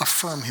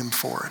affirm him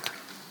for it,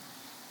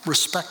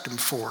 respect him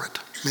for it?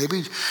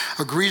 Maybe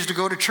agrees to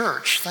go to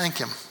church. Thank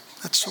him.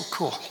 That's so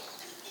cool.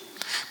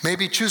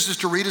 Maybe he chooses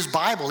to read his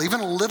Bible,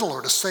 even a little,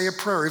 or to say a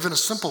prayer, even a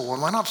simple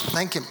one. Why not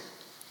thank him?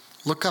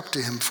 Look up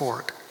to him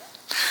for it.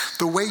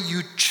 The way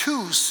you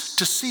choose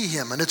to see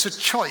him, and it's a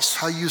choice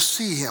how you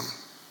see him,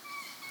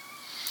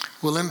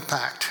 will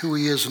impact who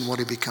he is and what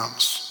he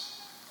becomes.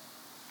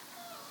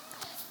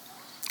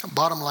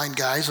 Bottom line,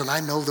 guys, and I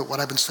know that what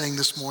I've been saying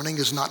this morning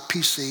is not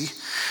PC,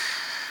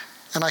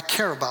 and I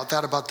care about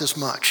that about this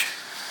much.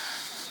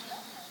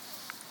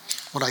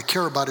 What I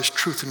care about is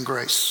truth and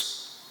grace.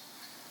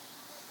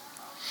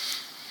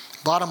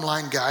 Bottom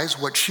line, guys,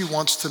 what she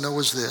wants to know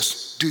is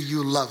this: do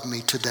you love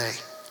me today?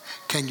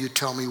 Can you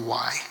tell me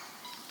why?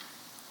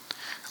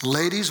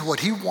 Ladies, what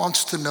he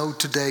wants to know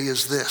today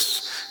is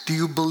this: do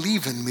you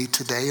believe in me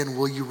today, and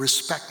will you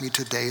respect me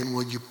today, and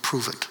will you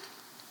prove it?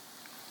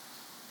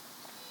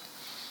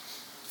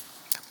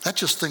 That's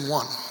just thing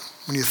one.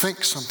 When you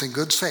think something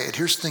good, say it.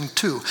 Here's thing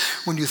two.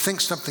 When you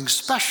think something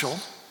special,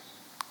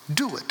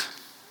 do it.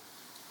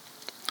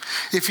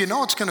 If you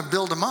know it's going to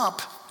build him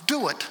up,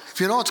 do it.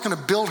 If you know it's going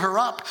to build her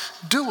up,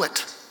 do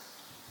it.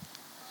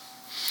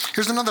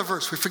 Here's another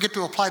verse we forget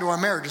to apply to our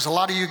marriages. A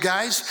lot of you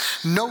guys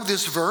know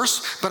this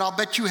verse, but I'll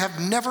bet you have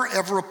never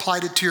ever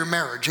applied it to your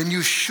marriage, and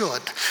you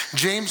should.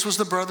 James was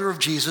the brother of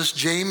Jesus.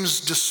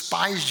 James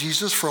despised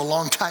Jesus for a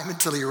long time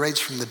until he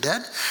raised from the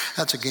dead.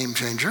 That's a game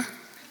changer.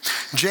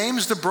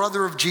 James, the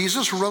brother of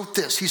Jesus, wrote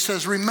this. He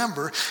says,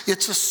 remember,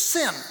 it's a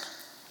sin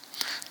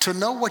to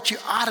know what you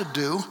ought to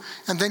do,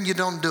 and then you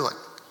don't do it.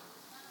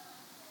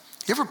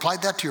 You ever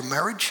applied that to your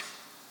marriage?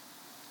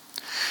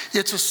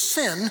 It's a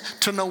sin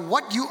to know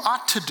what you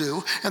ought to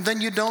do, and then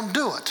you don't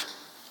do it.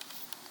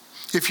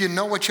 If you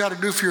know what you ought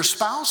to do for your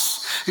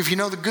spouse, if you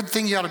know the good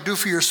thing you ought to do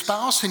for your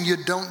spouse and you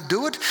don't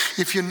do it,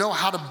 if you know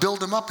how to build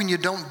them up and you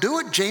don't do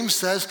it, James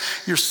says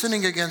you're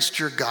sinning against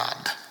your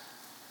God.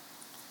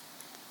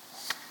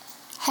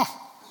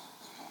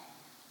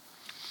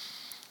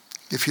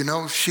 If you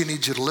know she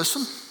needs you to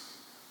listen,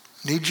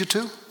 needs you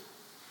to,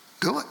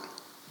 do it.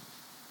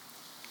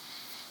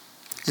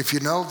 If you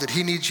know that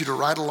he needs you to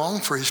ride along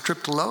for his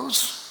trip to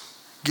Lowe's,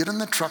 get in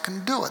the truck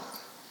and do it.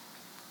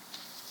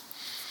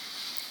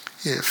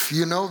 If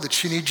you know that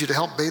she needs you to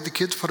help bathe the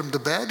kids, put them to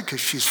bed because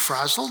she's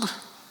frazzled,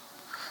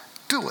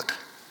 do it.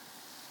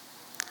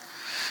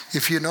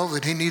 If you know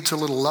that he needs a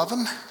little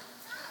loving,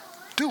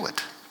 do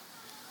it.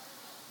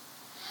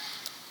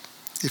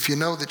 If you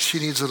know that she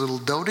needs a little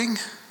doting,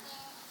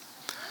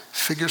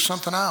 figure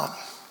something out.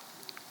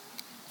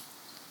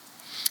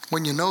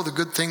 When you know the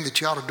good thing that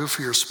you ought to do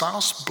for your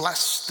spouse,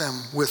 bless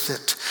them with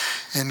it.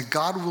 And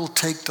God will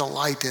take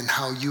delight in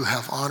how you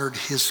have honored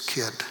his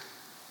kid.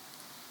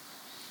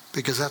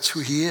 Because that's who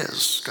he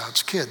is,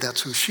 God's kid.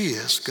 That's who she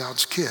is,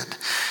 God's kid.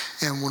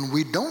 And when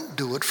we don't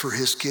do it for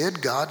his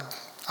kid, God,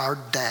 our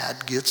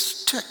dad,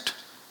 gets ticked.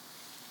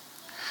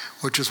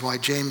 Which is why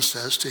James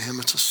says to him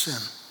it's a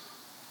sin.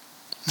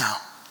 Now,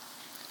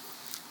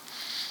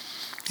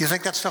 do you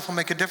think that stuff will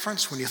make a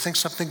difference? When you think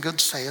something good,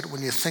 say it.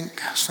 When you think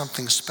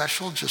something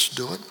special, just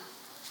do it.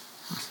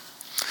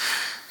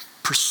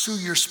 Pursue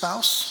your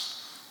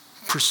spouse.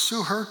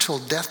 Pursue her till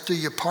death do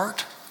you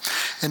part.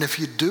 And if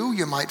you do,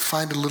 you might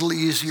find it a little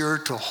easier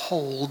to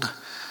hold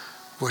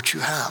what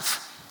you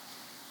have.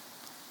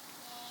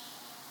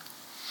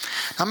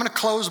 I'm going to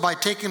close by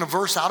taking a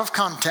verse out of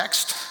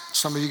context.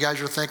 Some of you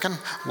guys are thinking,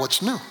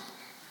 what's new?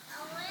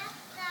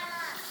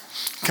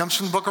 It comes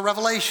from the book of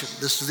Revelation.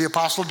 This is the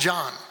Apostle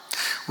John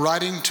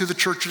writing to the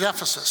church at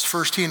Ephesus.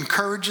 First, he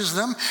encourages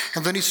them,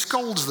 and then he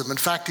scolds them. In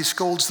fact, he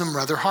scolds them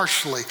rather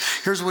harshly.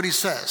 Here's what he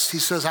says. He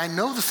says, I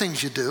know the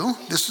things you do.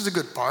 This is the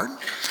good part.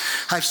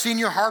 I've seen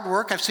your hard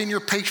work. I've seen your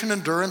patient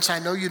endurance. I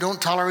know you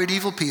don't tolerate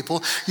evil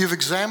people. You've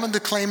examined the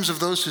claims of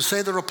those who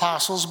say they're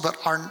apostles but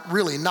are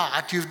really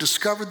not. You've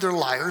discovered they're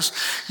liars.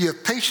 You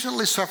have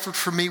patiently suffered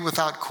for me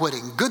without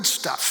quitting. Good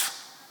stuff.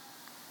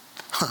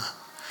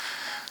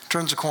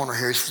 Turns the corner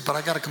here. He says, but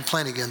I got a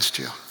complaint against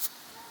you.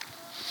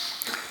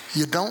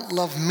 You don't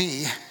love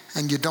me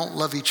and you don't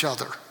love each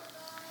other.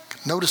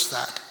 Notice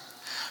that.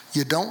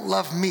 You don't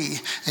love me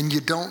and you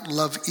don't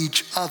love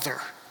each other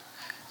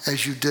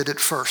as you did at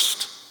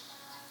first.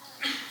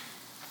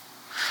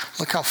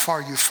 Look how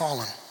far you've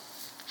fallen.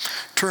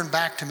 Turn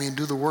back to me and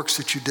do the works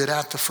that you did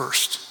at the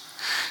first.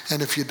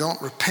 And if you don't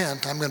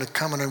repent, I'm going to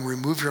come in and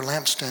remove your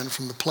lampstand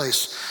from the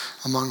place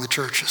among the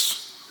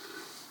churches.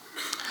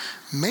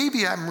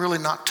 Maybe I'm really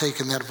not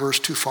taking that verse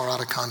too far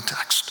out of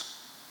context.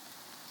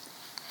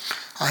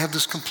 I have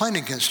this complaint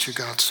against you,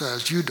 God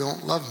says. You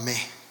don't love me.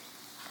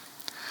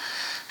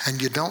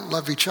 And you don't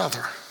love each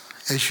other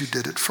as you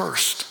did at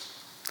first.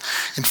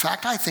 In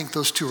fact, I think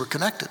those two are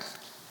connected.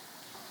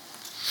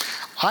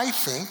 I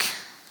think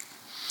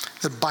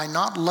that by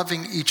not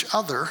loving each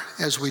other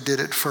as we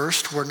did at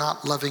first, we're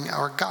not loving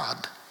our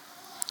God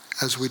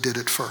as we did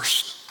at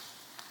first.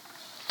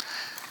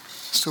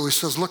 So he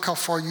says, look how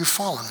far you've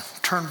fallen.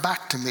 return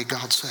back to me,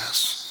 God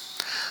says.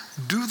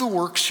 Do the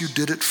works you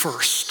did at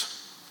first.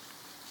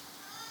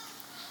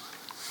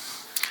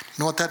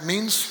 You know what that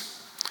means?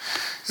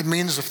 It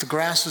means if the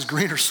grass is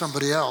greener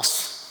somebody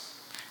else,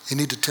 you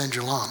need to tend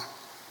your lawn.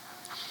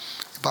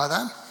 You buy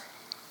that?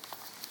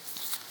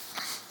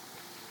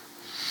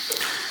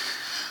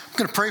 I'm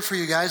going to pray for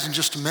you guys in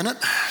just a minute.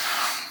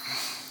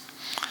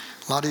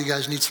 A lot of you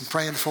guys need some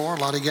praying for. A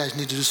lot of you guys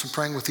need to do some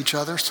praying with each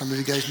other. Some of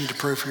you guys need to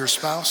pray for your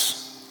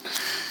spouse.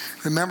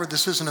 Remember,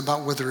 this isn't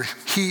about whether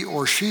he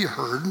or she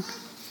heard.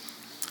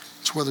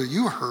 It's whether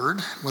you heard,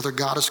 whether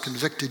God has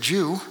convicted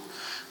you,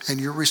 and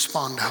you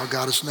respond to how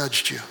God has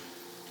nudged you.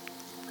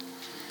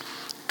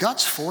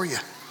 God's for you.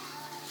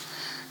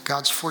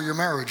 God's for your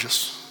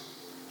marriages.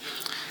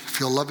 If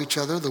you'll love each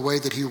other the way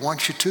that he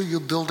wants you to, you'll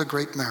build a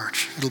great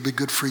marriage. It'll be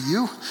good for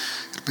you.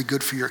 It'll be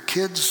good for your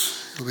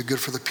kids. It'll be good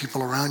for the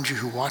people around you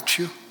who watch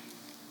you.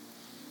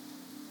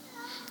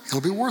 It'll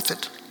be worth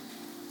it.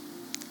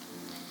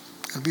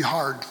 It'll be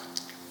hard.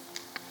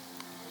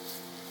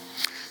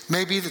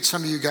 Maybe that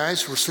some of you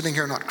guys who are sitting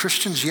here not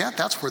Christians yet,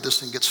 that's where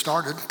this thing gets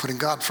started, putting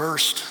God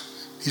first.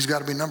 He's got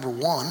to be number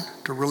one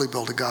to really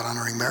build a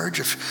God-honoring marriage.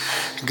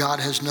 If God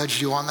has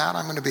nudged you on that,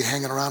 I'm going to be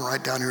hanging around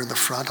right down here in the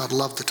front. I'd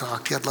love to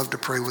talk to you. I'd love to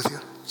pray with you.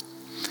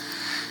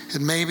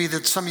 It may be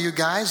that some of you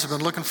guys have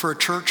been looking for a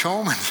church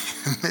home,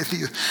 and maybe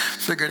you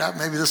figured out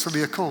maybe this will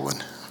be a cool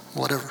one.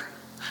 Whatever.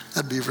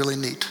 That'd be really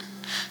neat.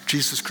 If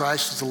Jesus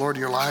Christ is the Lord of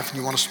your life and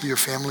you want us to be your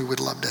family, we'd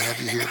love to have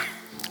you here.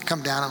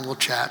 Come down and we'll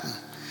chat and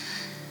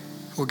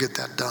we'll get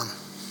that done.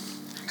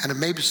 And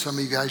maybe some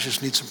of you guys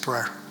just need some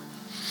prayer.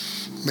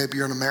 Maybe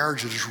you're in a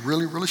marriage that is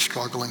really, really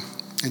struggling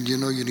and you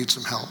know you need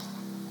some help.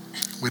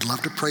 We'd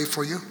love to pray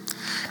for you.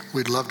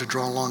 We'd love to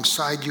draw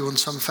alongside you in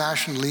some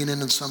fashion, lean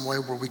in some way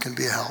where we can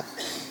be a help.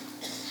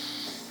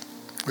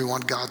 We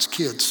want God's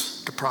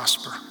kids to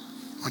prosper.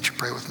 Why don't you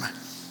pray with me?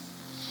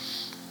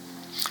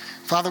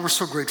 Father, we're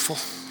so grateful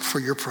for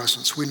your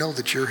presence. We know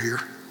that you're here.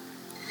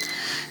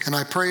 And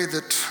I pray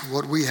that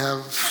what we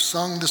have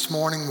sung this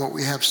morning, what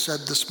we have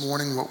said this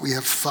morning, what we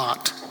have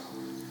thought,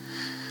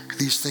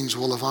 these things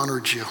will have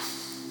honored you.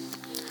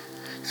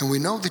 And we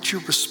know that you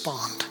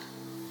respond.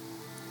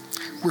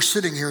 We're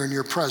sitting here in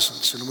your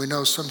presence, and we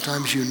know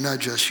sometimes you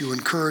nudge us, you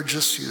encourage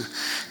us, you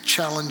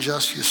challenge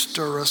us, you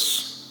stir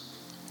us.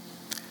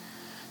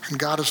 And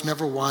God is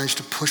never wise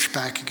to push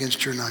back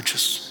against your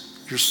nudges.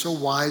 You're so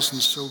wise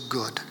and so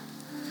good.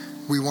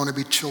 We want to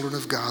be children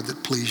of God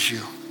that please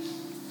you.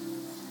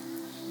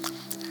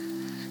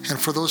 And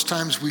for those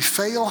times we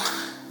fail,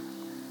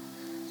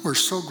 we're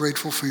so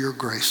grateful for your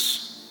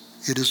grace.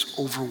 It is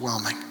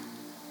overwhelming.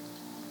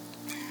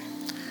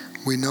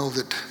 We know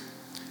that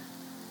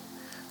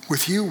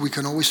with you, we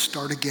can always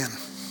start again.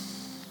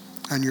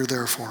 And you're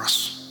there for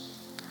us.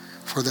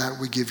 For that,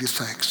 we give you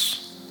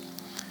thanks.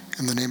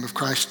 In the name of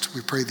Christ,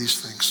 we pray these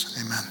things.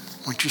 Amen.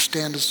 Won't you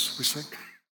stand as we sing?